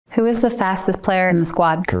Who is the fastest player in the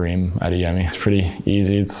squad? Karim Adeyemi. It's pretty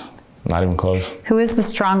easy. It's not even close. Who is the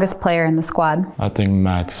strongest player in the squad? I think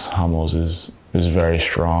Matt's Hummels is very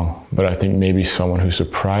strong, but I think maybe someone who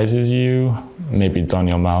surprises you, maybe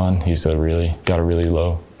Daniel Malen. He's got a really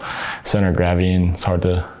low center of gravity and it's hard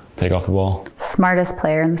to take off the ball. Smartest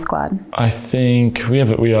player in the squad? I think we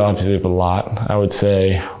obviously have a lot. I would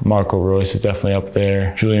say Marco Reus is definitely up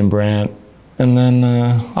there, Julian Brandt, and then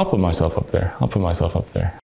I'll put myself up there.